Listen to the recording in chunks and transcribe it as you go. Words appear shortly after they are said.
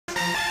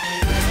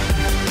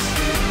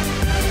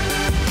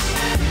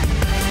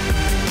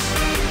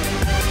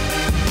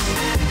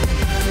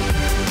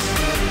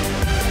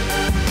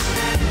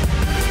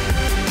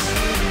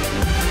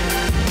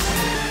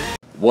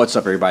What's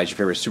up, everybody? It's your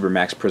favorite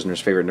Supermax Prisoner's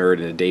favorite nerd,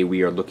 and today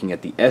we are looking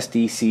at the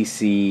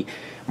SDCC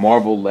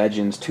Marvel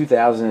Legends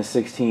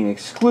 2016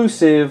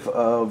 exclusive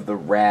of the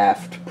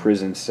Raft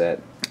prison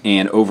set.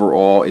 And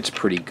overall, it's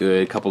pretty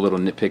good. A couple little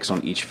nitpicks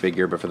on each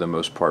figure, but for the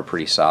most part,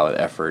 pretty solid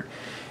effort.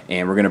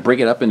 And we're going to break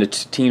it up into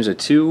teams of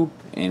two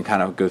and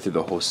kind of go through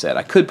the whole set.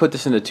 I could put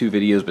this into two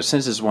videos, but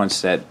since it's one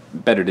set,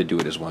 better to do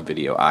it as one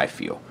video, I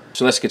feel.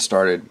 So let's get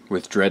started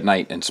with Dread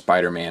Knight and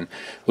Spider-Man.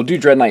 We'll do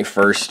Dread Knight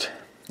first.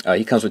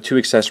 He comes with two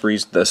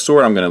accessories. The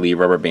sword I'm going to leave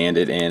rubber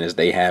banded, and as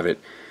they have it,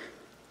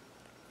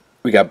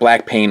 we got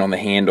black paint on the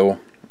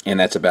handle, and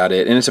that's about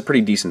it. And it's a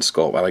pretty decent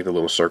sculpt. I like the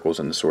little circles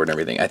in the sword and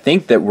everything. I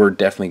think that we're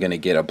definitely going to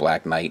get a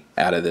Black Knight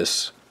out of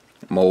this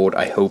mold,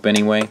 I hope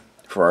anyway,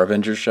 for our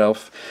Avengers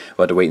shelf.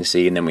 We'll have to wait and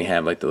see. And then we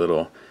have like the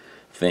little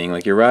thing,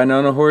 like you're riding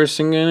on a horse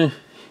and gonna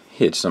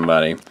hit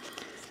somebody.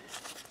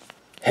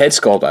 Head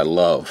sculpt I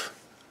love.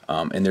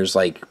 And there's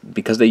like,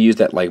 because they use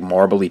that like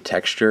marbly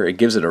texture, it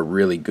gives it a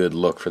really good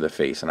look for the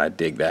face, and I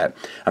dig that.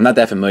 I'm not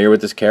that familiar with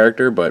this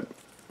character, but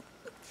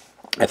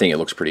I think it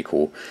looks pretty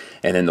cool.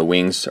 And then the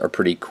wings are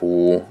pretty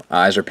cool.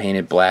 Eyes are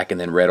painted black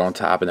and then red on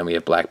top, and then we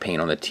have black paint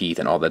on the teeth,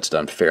 and all that's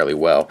done fairly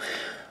well.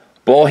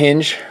 Ball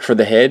hinge for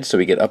the head, so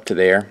we get up to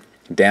there,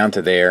 down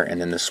to there, and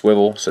then the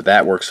swivel, so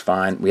that works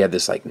fine. We have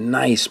this like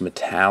nice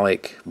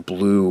metallic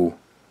blue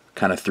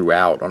kind of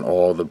throughout on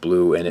all the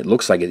blue, and it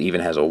looks like it even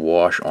has a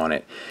wash on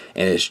it,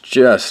 and it's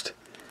just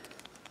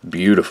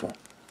beautiful.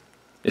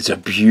 It's a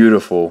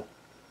beautiful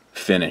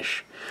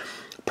finish.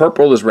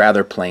 Purple is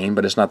rather plain,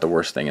 but it's not the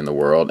worst thing in the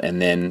world.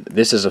 And then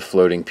this is a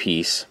floating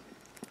piece,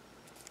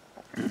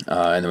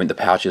 and then the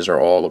pouches are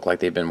all look like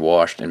they've been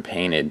washed and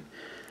painted,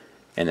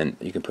 and then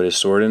you can put his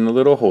sword in the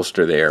little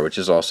holster there, which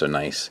is also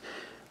nice.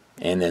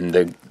 And then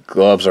the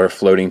gloves are a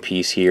floating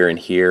piece here and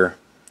here,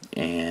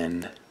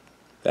 and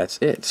that's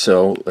it.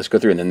 So let's go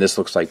through, and then this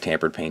looks like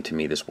tampered paint to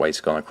me, this white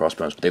skull and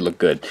crossbones, but they look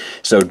good.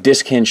 So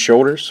disc hinge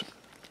shoulders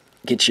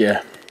get you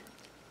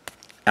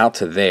out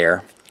to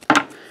there,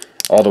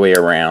 all the way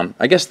around.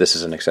 I guess this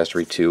is an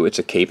accessory too. It's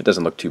a cape. It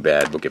doesn't look too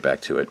bad. We'll get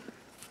back to it.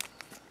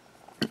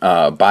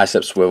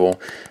 Bicep swivel,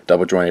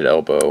 double jointed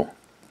elbow,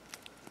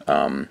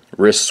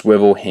 wrist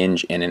swivel,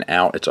 hinge in and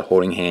out. It's a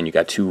holding hand. You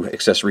got two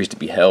accessories to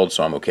be held,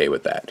 so I'm okay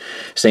with that.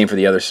 Same for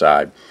the other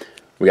side.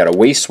 We got a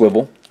waist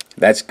swivel.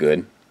 That's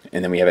good.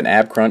 And then we have an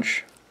ab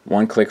crunch,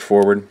 one click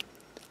forward,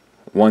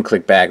 one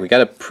click back. We got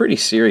a pretty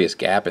serious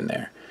gap in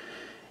there.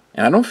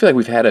 And I don't feel like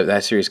we've had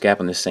that serious gap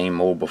in the same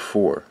mold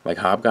before. Like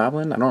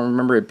Hobgoblin, I don't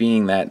remember it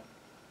being that,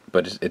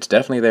 but it's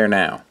definitely there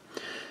now.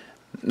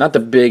 Not the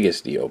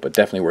biggest deal, but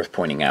definitely worth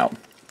pointing out.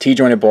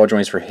 T-jointed ball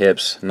joints for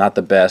hips, not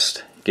the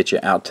best. Get you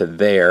out to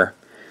there,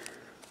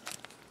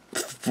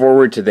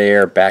 forward to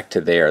there, back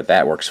to there.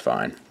 That works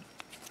fine.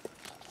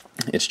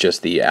 It's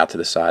just the out to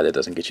the side that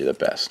doesn't get you the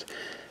best.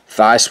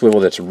 Thigh swivel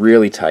that's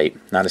really tight,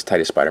 not as tight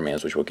as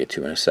Spider-Man's, which we'll get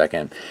to in a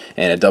second.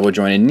 And a double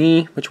jointed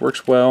knee, which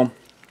works well.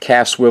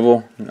 Calf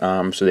swivel,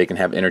 so they can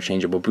have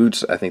interchangeable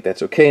boots. I think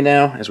that's okay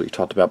now, as we've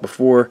talked about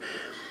before.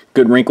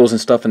 Good wrinkles and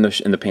stuff in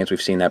the pants,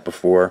 we've seen that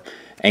before.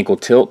 Ankle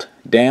tilt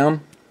down,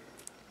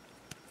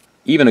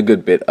 even a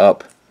good bit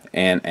up,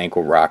 and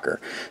ankle rocker.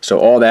 So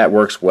all that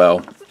works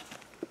well.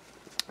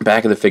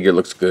 Back of the figure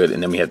looks good,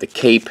 and then we have the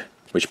cape,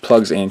 which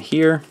plugs in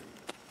here.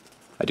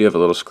 I do have a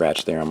little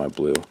scratch there on my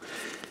blue.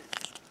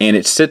 And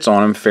it sits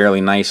on him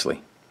fairly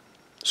nicely.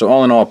 So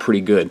all in all,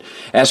 pretty good.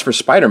 As for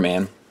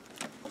Spider-Man,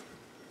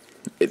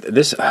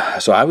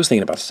 so I was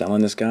thinking about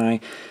selling this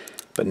guy,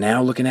 but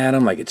now looking at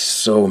him, like it's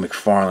so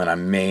McFarlane, I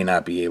may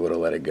not be able to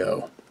let it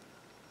go.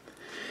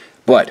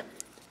 But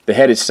the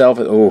head itself,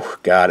 oh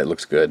god, it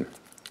looks good.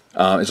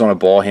 It's on a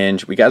ball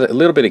hinge. We got a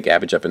little bit of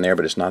gappage up in there,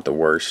 but it's not the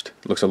worst.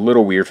 It looks a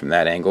little weird from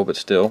that angle, but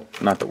still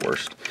not the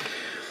worst.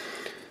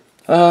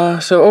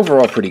 So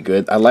overall, pretty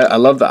good. I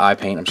love the eye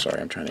paint. I'm sorry,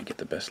 I'm trying to get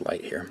the best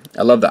light here.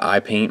 I love the eye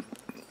paint.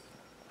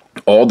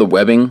 All the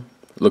webbing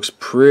looks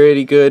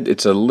pretty good.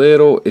 It's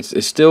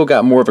still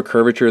got more of a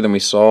curvature than we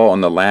saw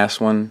on the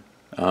last one,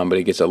 but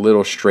it gets a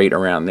little straight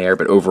around there.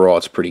 But overall,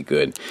 it's pretty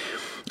good.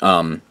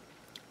 The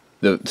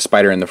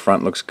spider in the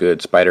front looks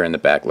good. Spider in the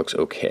back looks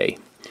okay.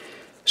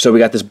 So we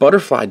got this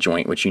butterfly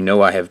joint, which you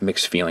know I have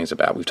mixed feelings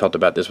about. We've talked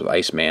about this with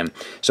Iceman.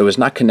 So it's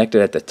not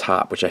connected at the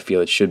top, which I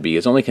feel it should be.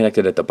 It's only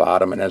connected at the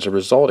bottom, and as a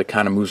result, it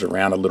kind of moves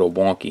around a little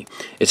wonky.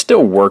 It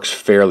still works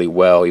fairly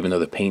well, even though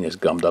the paint is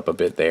gummed up a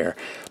bit there.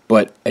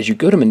 But as you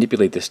go to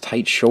manipulate this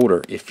tight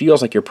shoulder, it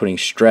feels like you're putting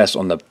stress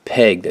on the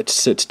peg that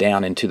sits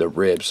down into the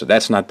ribs, so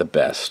that's not the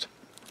best.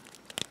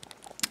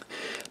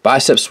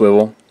 Bicep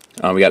swivel.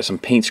 We got some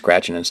paint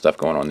scratching and stuff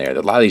going on there.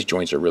 A lot of these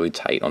joints are really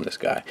tight on this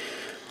guy.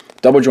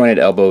 Double jointed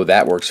elbow,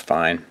 that works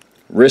fine.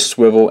 Wrist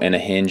swivel and a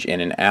hinge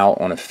in and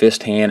out on a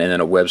fist hand, and then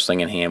a web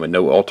slinging hand with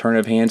no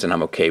alternative hands, and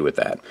I'm okay with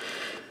that.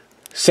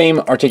 Same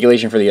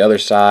articulation for the other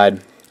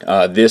side.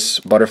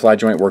 This butterfly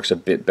joint works a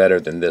bit better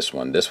than this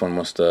one. This one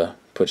wants to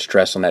put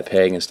stress on that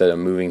peg instead of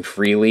moving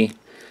freely.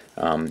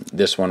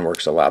 This one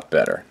works a lot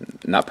better.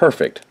 Not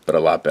perfect, but a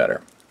lot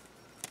better.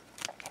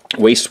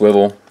 Waist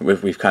swivel,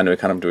 we've kind of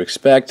come to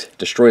expect.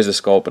 Destroys the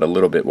sculpt, but a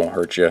little bit won't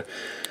hurt you.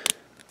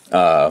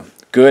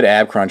 Good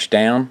ab crunch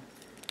down,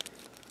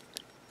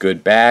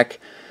 good back,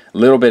 a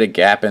little bit of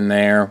gap in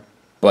there,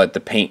 but the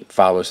paint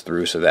follows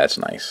through, so that's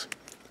nice.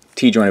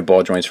 T-jointed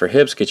ball joints for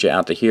hips get you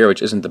out to here,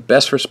 which isn't the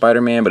best for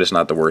Spider-Man, but it's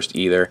not the worst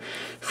either.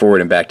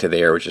 Forward and back to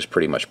there, which is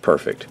pretty much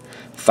perfect.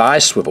 Thigh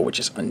swivel, which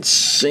is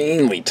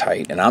insanely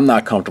tight, and I'm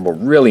not comfortable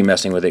really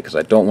messing with it because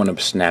I don't want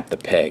to snap the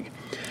peg.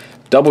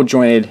 Double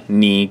jointed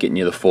knee, getting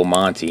you the full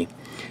Monty,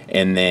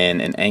 and then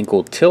an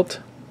ankle tilt,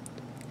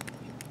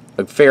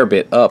 a fair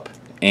bit up,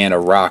 and a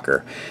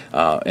rocker.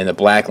 And the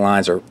black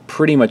lines are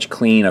pretty much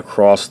clean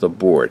across the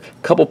board.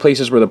 A couple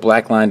places where the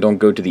black line don't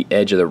go to the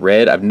edge of the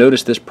red. I've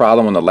noticed this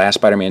problem on the last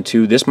Spider-Man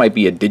 2. This might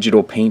be a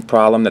digital paint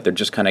problem that they're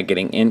just kind of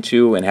getting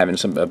into and having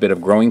a bit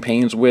of growing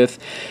pains with,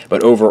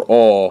 but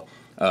overall,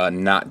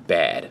 not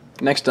bad.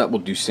 Next up,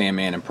 we'll do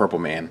Sandman and Purple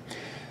Man.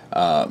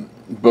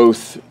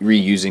 Both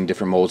reusing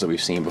different molds that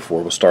we've seen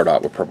before. We'll start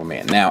out with Purple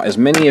Man. Now, as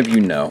many of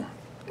you know,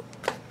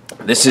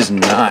 this is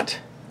not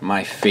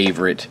my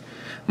favorite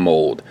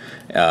mold,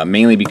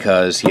 mainly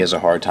because he has a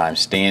hard time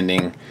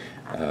standing.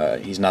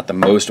 He's not the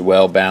most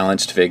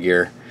well-balanced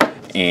figure,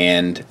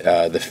 and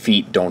the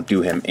feet don't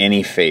do him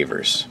any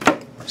favors.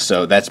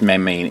 So that's my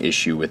main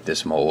issue with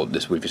this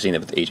mold. We've seen it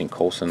with Agent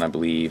Coulson, I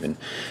believe, and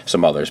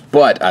some others.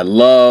 But I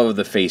love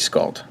the face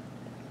sculpt,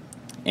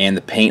 and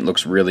the paint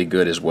looks really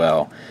good as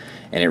well,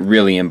 and it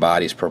really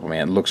embodies Purple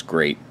Man. It looks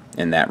great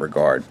in that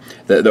regard.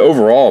 The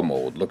overall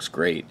mold looks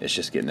great. It's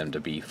just getting them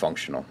to be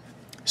functional.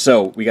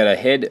 So we got a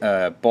head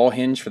ball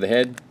hinge for the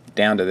head,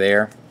 down to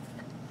there,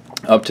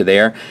 up to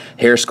there.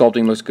 Hair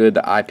sculpting looks good.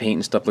 The eye paint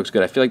and stuff looks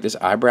good. I feel like this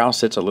eyebrow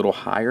sits a little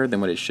higher than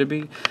what it should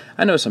be.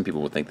 I know some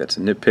people would think that's a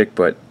nitpick,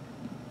 but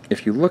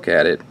if you look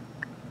at it,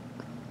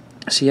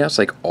 see how it's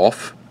like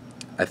off?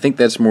 I think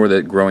that's more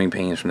the growing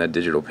pains from that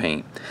digital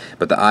paint.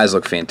 But the eyes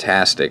look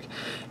fantastic.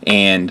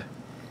 And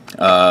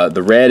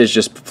the red is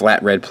just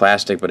flat red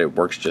plastic, but it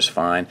works just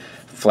fine.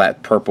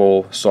 Flat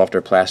purple, softer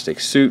plastic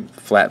suit,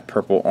 flat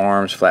purple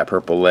arms, flat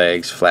purple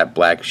legs, flat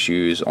black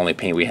shoes. Only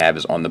paint we have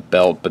is on the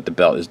belt, but the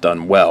belt is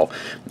done well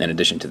in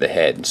addition to the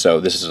head. So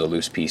this is a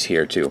loose piece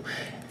here too.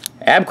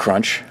 Ab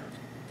crunch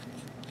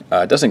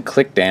doesn't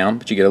click down,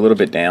 but you get a little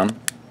bit down,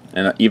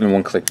 and even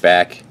one click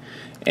back.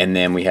 And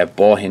then we have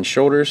ball hinge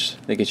shoulders.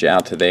 They get you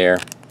out to there.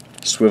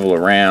 Swivel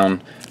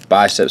around,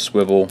 bicep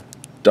swivel,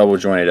 double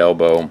jointed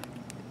elbow,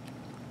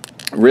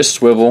 wrist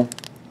swivel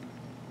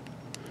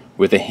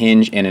with a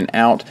hinge in and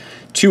out,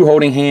 2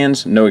 holding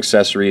hands, no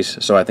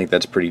accessories, so I think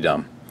that's pretty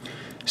dumb.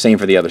 Same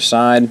for the other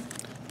side.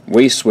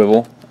 Waist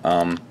swivel,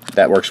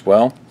 that works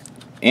well,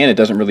 and it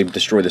doesn't really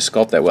destroy the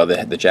sculpt that well.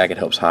 The jacket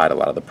helps hide a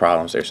lot of the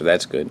problems there, so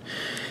that's good.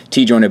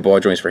 T-jointed ball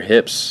joints for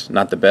hips,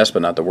 not the best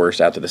but not the worst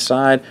out to the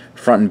side.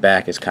 Front and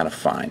back is kind of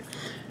fine.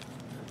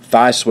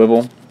 Thigh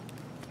swivel,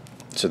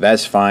 so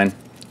that's fine.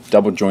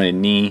 Double jointed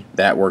knee,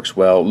 that works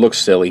well. Looks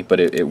silly, but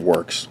it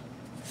works.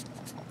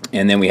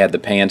 And then we had the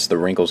pants, the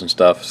wrinkles and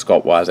stuff,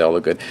 sculpt-wise, they all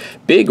look good.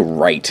 Big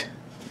right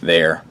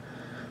there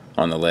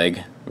on the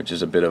leg, which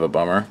is a bit of a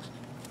bummer.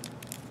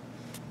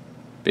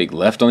 Big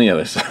left on the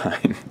other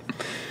side.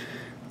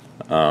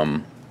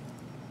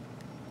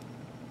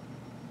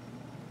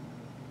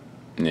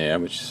 Yeah,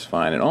 which is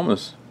fine. It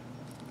almost,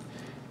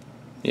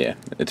 yeah,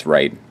 it's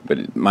right.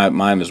 But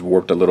mine was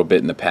warped a little bit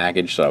in the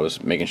package, so I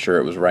was making sure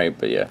it was right.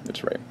 But yeah,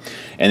 it's right.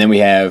 And then we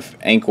have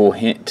ankle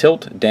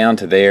tilt down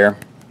to there.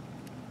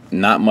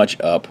 Not much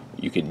up.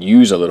 You could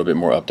use a little bit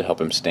more up to help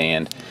him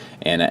stand,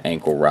 and an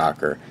ankle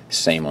rocker,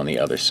 same on the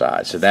other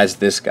side. So that's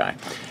this guy.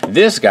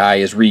 This guy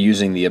is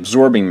reusing the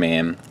Absorbing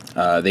Man.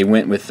 They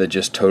went with the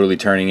just totally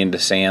turning into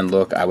sand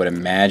look. I would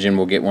imagine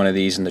we'll get one of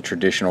these in the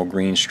traditional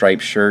green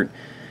striped shirt.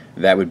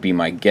 That would be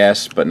my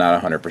guess, but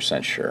not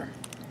 100% sure.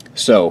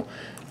 So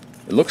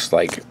it looks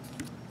like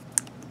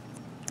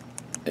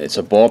it's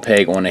a ball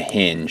peg on a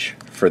hinge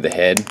for the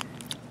head.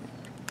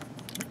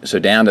 So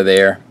down to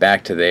there,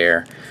 back to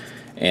there,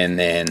 and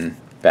then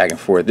back and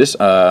forth. This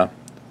hair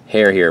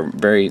here,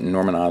 very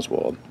Norman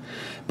Oswald,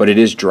 but it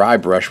is dry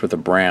brush with a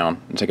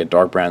brown. It's like a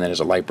dark brown, then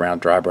there's a light brown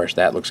dry brush.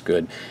 That looks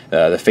good.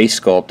 The face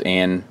sculpt,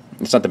 and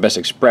it's not the best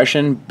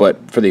expression,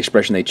 but for the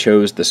expression they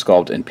chose, the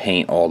sculpt and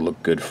paint all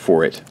look good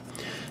for it.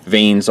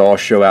 Veins all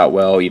show out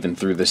well, even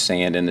through the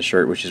sand in the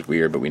shirt, which is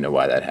weird, but we know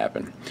why that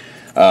happened.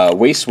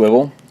 Waist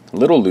swivel, a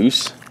little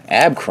loose.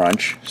 Ab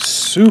crunch,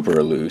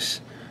 super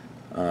loose.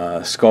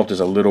 Sculpt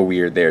is a little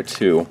weird there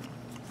too.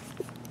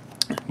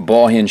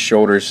 Ball hinge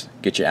shoulders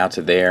get you out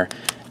to there,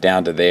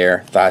 down to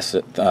there. Thigh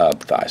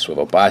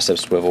swivel, bicep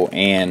swivel,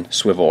 and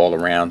swivel all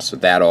around, so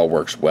that all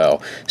works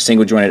well.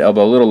 Single jointed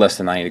elbow, a little less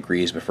than 90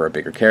 degrees, but for a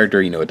bigger character,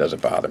 you know it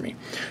doesn't bother me.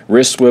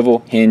 Wrist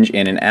swivel, hinge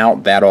in and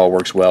out, that all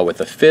works well with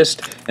a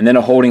fist, and then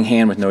a holding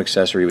hand with no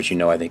accessory, which you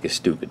know I think is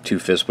stupid. 2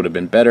 fists would have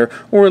been better,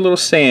 or a little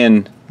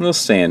sand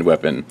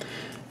weapon.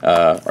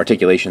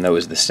 Articulation though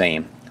is the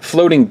same.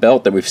 Floating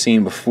belt that we've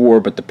seen before,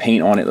 but the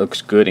paint on it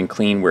looks good and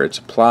clean where it's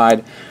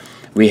applied.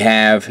 We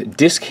have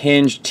disc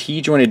hinge,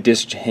 T-jointed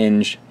disc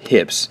hinge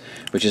hips,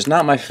 which is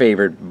not my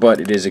favorite, but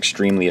it is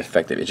extremely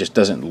effective. It just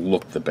doesn't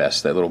look the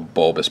best. That little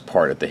bulbous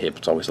part at the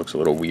hip always looks a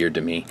little weird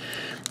to me.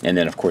 And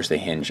then, of course, they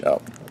hinge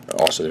up.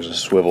 Also, there's a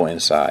swivel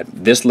inside.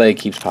 This leg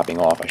keeps popping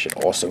off. I should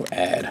also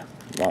add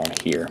while I'm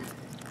here.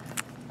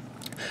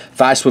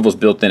 5 swivels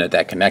built in at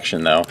that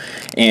connection, though.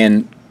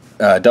 And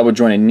double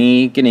jointed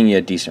knee, getting you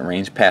a decent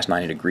range, past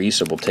 90 degrees,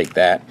 so we'll take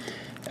that.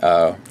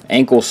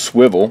 Ankle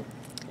swivel.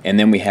 And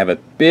then we have a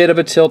bit of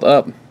a tilt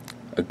up,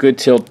 a good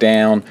tilt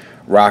down,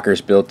 rockers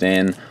built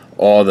in,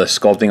 all the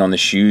sculpting on the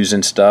shoes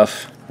and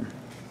stuff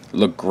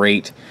look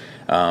great.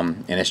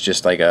 And it's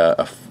just like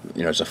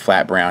it's a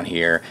flat brown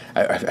here.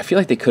 I feel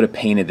like they could have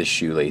painted the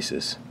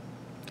shoelaces.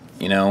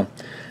 You know,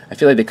 I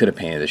feel like they could have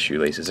painted the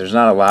shoelaces. There's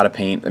not a lot of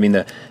paint. I mean,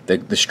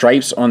 the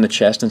stripes on the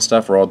chest and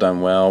stuff are all done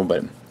well,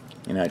 but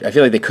you know, I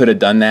feel like they could have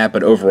done that.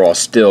 But overall,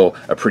 still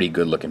a pretty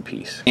good looking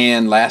piece.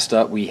 And last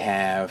up, we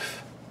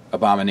have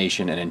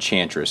Abomination and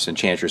Enchantress.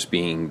 Enchantress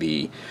being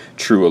the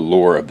true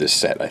allure of this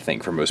set, I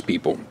think, for most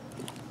people.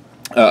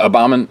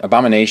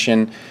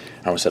 Abomination,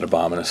 I almost said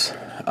Abominus.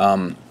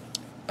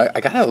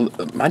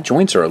 My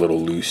joints are a little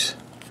loose.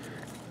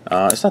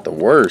 It's not the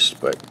worst,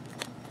 but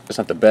it's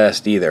not the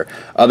best either.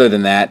 Other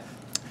than that,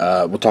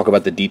 we'll talk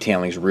about the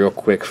detailings real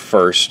quick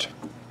first.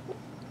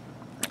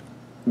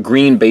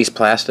 Green base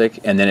plastic,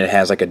 and then it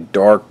has like a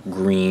dark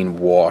green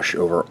wash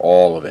over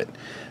all of it.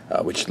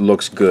 Which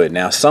looks good.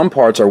 Now, some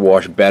parts are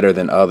washed better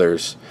than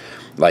others,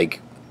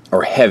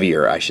 or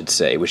heavier, I should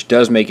say, which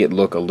does make it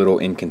look a little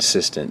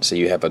inconsistent. So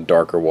you have a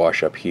darker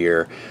wash up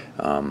here.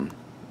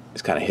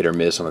 It's kind of hit or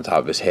miss on the top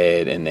of his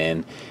head, and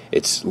then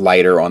it's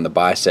lighter on the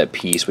bicep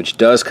piece, which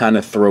does kind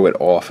of throw it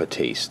off a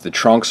taste. The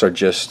trunks are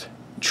just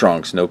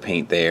trunks, no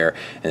paint there,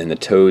 and then the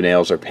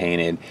toenails are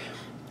painted,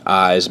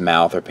 eyes,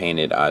 mouth are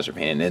painted, eyes are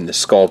painted, and the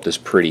sculpt is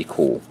pretty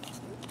cool.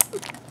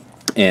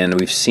 And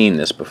we've seen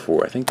this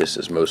before. I think this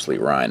is mostly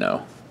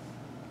Rhino.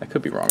 I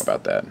could be wrong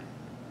about that.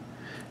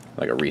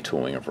 Like a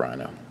retooling of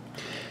Rhino.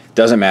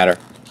 Doesn't matter.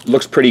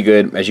 Looks pretty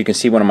good. As you can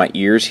see, one of my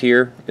ears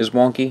here is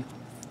wonky.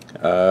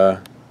 But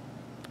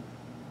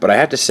I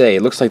have to say,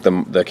 it looks like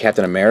the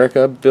Captain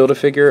America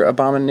Build-A-Figure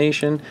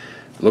Abomination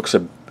looks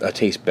a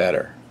taste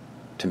better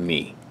to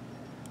me.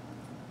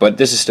 But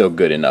this is still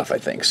good enough, I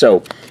think.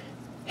 So,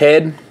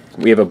 head,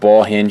 we have a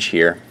ball hinge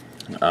here.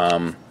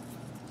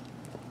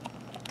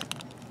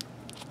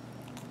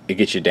 It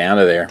gets you down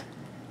to there,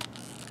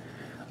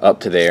 up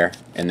to there,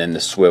 and then the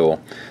swivel.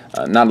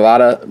 Not a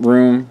lot of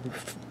room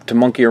to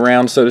monkey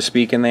around, so to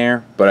speak, in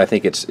there, but I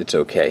think it's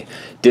okay.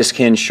 Disc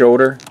hinge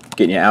shoulder,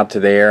 getting you out to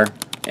there,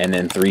 and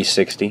then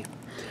 360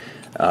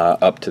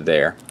 up to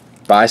there.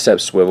 Bicep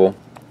swivel,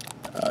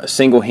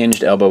 single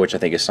hinged elbow, which I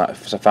think is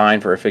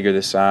fine for a figure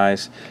this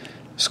size.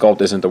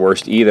 Sculpt isn't the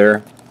worst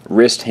either.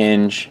 Wrist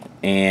hinge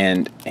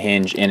and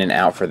hinge in and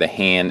out for the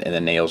hand, and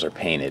the nails are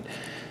painted.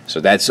 So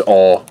that's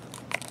all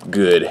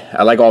good.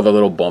 I like all the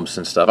little bumps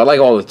and stuff. I like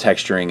all the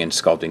texturing and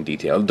sculpting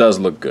detail. It does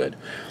look good.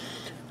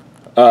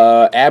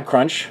 Ab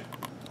crunch.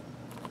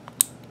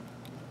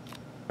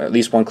 At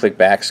least one click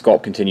back.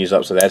 Sculpt continues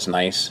up, so that's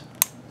nice.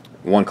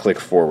 One click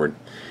forward.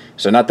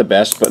 So not the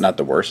best, but not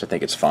the worst. I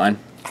think it's fine.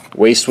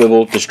 Waist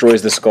swivel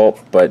destroys the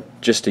sculpt,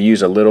 but just to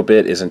use a little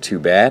bit isn't too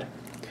bad.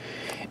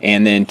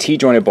 And then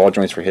T-jointed ball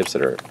joints for hips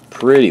that are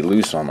pretty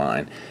loose on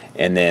mine.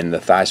 And then the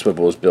thigh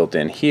swivel is built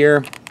in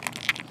here.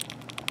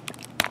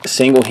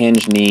 Single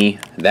hinge knee,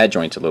 that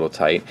joint's a little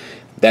tight.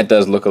 That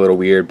does look a little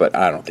weird, but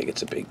I don't think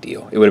it's a big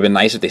deal. It would have been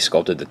nice if they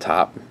sculpted the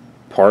top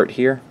part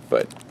here,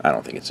 but I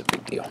don't think it's a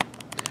big deal.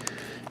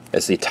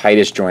 That's the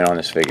tightest joint on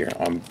this figure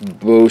on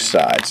both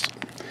sides.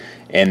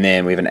 And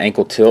then we have an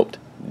ankle tilt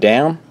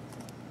down,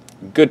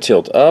 good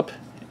tilt up,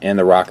 and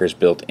the rockers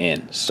built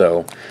in.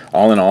 So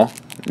all in all,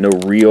 no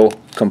real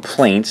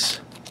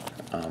complaints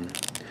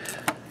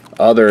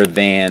other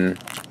than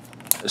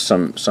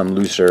some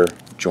looser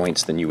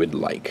joints than you would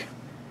like.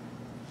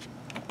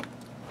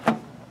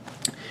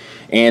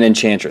 And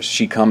Enchantress,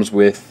 she comes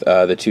with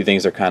the two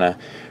things. They're kind of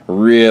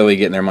really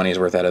getting their money's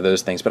worth out of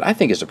those things, but I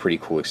think it's a pretty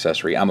cool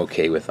accessory. I'm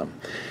okay with them.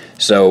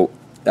 So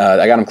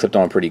I got them clipped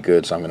on pretty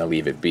good, so I'm going to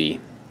leave it be.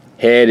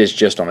 Head is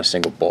just on a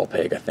single ball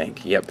peg, I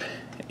think. Yep.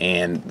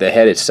 And the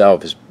head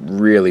itself is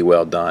really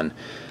well done.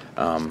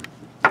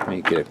 Let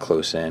me get it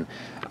close in.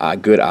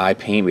 Good eye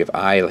paint. We have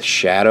eye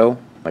shadow,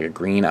 like a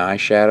green eye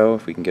shadow,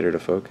 if we can get her to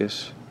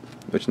focus.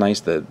 Which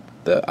nice. The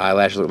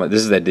eyelashes look like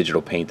this is that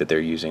digital paint that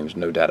they're using. There's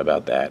no doubt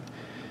about that.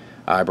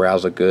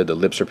 Eyebrows look good. The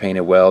lips are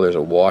painted well. There's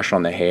a wash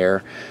on the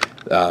hair.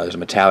 There's a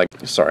metallic.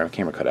 Sorry, my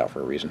camera cut out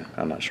for a reason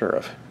I'm not sure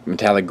of.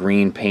 Metallic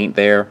green paint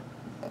there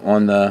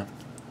on the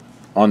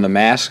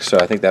mask. So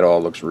I think that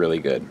all looks really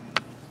good.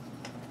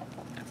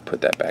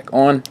 Put that back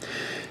on.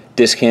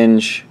 Disc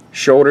hinge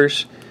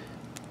shoulders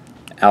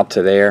out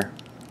to there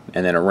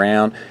and then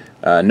around.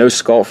 No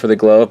sculpt for the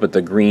glove, but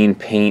the green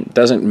paint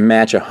doesn't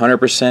match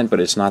 100%, but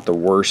it's not the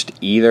worst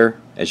either.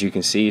 As you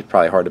can see, it's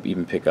probably hard to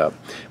even pick up,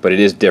 but it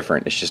is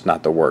different. It's just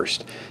not the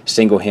worst.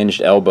 Single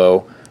hinged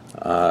elbow,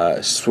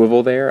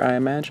 swivel there, I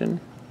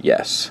imagine.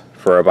 Yes,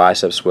 for our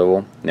bicep swivel.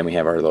 And then we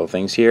have our little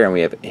things here, and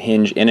we have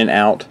hinge in and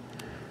out,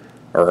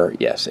 or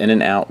yes, in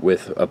and out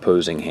with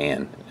opposing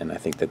hand, and I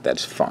think that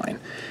that's fine.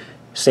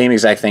 Same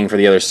exact thing for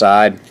the other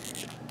side.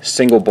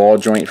 Single ball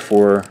joint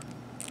for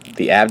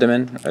the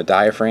abdomen, a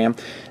diaphragm.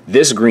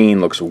 This green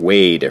looks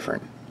way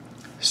different,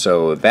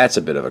 so that's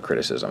a bit of a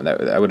criticism.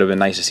 That would have been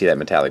nice to see that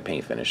metallic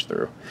paint finish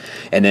through.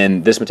 And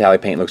then this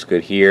metallic paint looks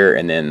good here,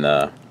 and then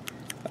the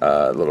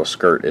little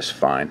skirt is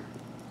fine.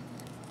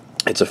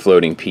 It's a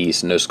floating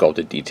piece, no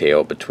sculpted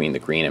detail between the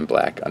green and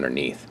black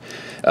underneath.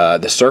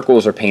 The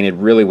circles are painted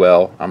really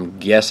well. I'm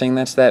guessing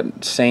that's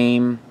that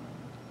same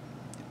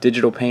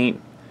digital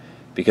paint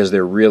because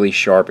they're really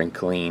sharp and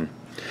clean.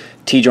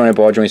 T-jointed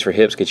ball joints for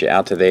hips get you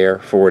out to there,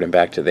 forward and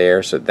back to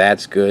there, so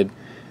that's good.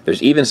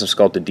 There's even some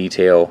sculpted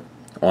detail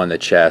on the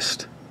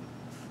chest,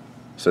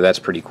 so that's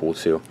pretty cool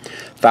too.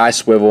 Thigh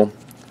swivel,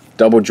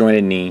 double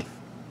jointed knee,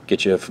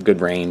 get you a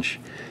good range.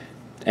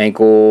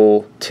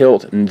 Ankle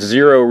tilt,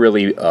 0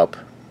 really up,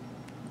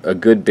 a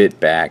good bit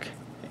back,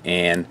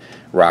 and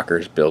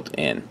rockers built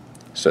in.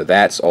 So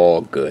that's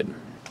all good.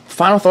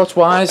 Final thoughts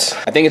wise,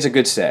 I think it's a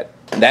good set.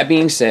 That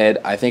being said,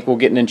 I think we'll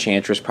get an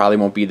Enchantress, probably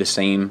won't be the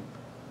same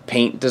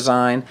paint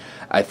design.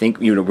 I think,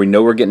 we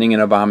know we're getting an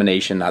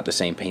Abomination, not the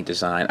same paint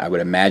design. I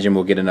would imagine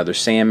we'll get another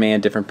Sandman,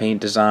 different paint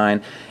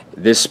design.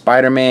 This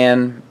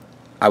Spider-Man,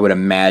 I would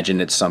imagine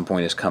at some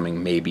point is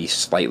coming maybe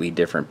slightly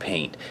different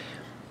paint.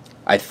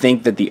 I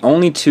think that the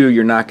only two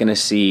you're not going to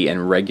see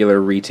in regular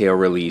retail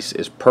release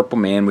is Purple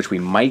Man, which we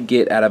might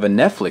get out of a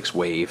Netflix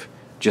wave,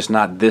 just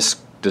not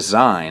this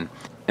design,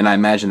 and I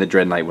imagine the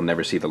Dread Knight will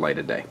never see the light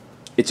of day.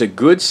 It's a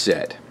good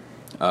set.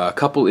 A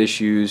couple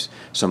issues,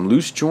 some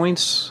loose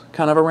joints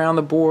kind of around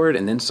the board,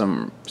 and then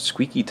some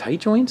squeaky tight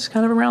joints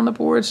kind of around the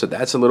board, so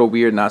that's a little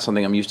weird, not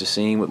something I'm used to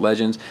seeing with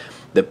Legends.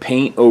 The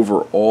paint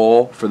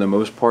overall, for the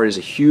most part, is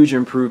a huge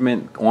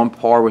improvement, on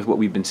par with what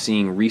we've been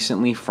seeing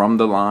recently from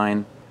the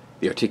line.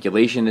 The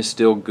articulation is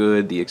still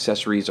good. The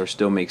accessories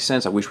still make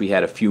sense. I wish we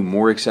had a few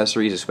more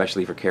accessories,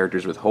 especially for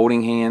characters with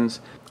holding hands.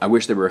 I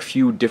wish there were a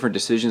few different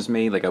decisions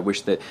made. Like I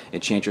wish that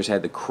Enchantress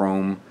had the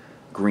chrome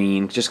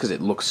green, just because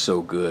it looks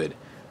so good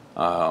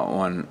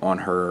on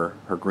her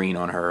green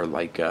on her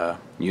like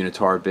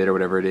unitard bit or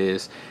whatever it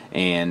is,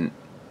 and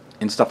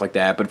stuff like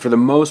that. But for the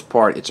most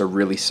part, it's a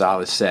really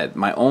solid set.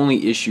 My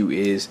only issue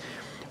is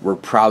we're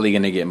probably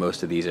going to get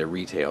most of these at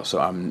retail, so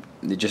I'm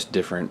just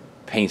different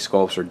paint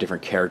sculpts or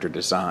different character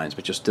designs,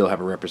 but you'll still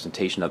have a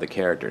representation of the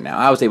character. Now,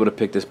 I was able to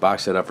pick this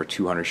box set up for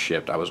 $200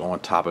 shipped. I was on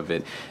top of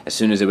it. As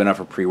soon as it went up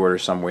for pre-order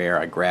somewhere,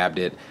 I grabbed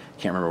it.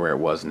 Can't remember where it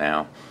was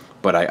now,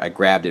 but I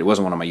grabbed it. It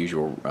wasn't one of my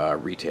usual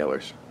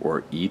retailers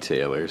or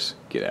e-tailers.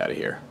 Get out of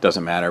here.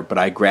 Doesn't matter. But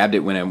I grabbed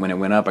it when it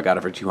went up. I got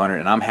it for $200,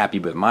 and I'm happy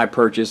with my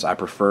purchase. I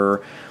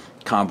prefer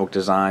comic book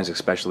designs,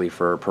 especially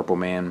for Purple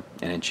Man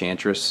and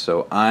Enchantress,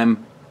 so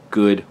I'm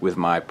good with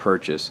my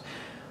purchase.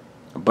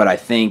 But I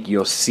think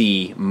you'll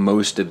see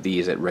most of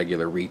these at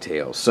regular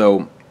retail.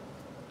 So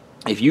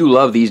if you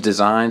love these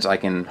designs, I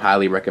can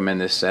highly recommend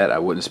this set. I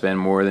wouldn't spend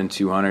more than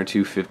 $200,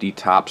 $250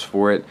 tops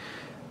for it.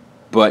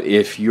 But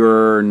if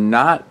you're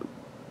not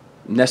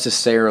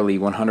necessarily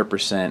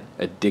 100%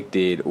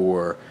 addicted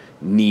or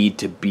need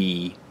to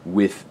be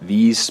with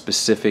these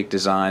specific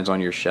designs on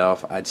your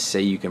shelf, I'd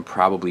say you can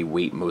probably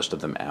wait most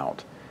of them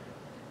out.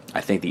 I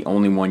think the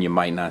only one you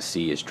might not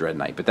see is Dread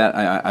Knight, but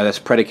that's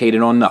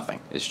predicated on nothing.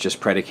 It's just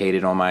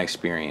predicated on my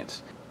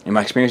experience. And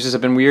my experiences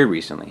have been weird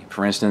recently.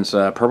 For instance,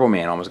 Purple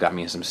Man almost got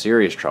me in some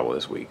serious trouble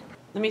this week.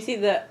 Let me see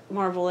the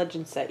Marvel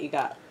Legends set you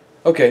got.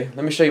 Okay,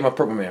 let me show you my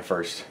Purple Man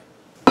first.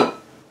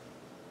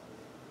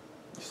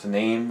 It's the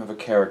name of a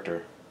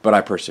character. But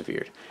I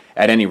persevered.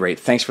 At any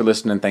rate, thanks for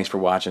listening, thanks for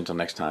watching. Until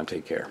next time,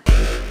 take care.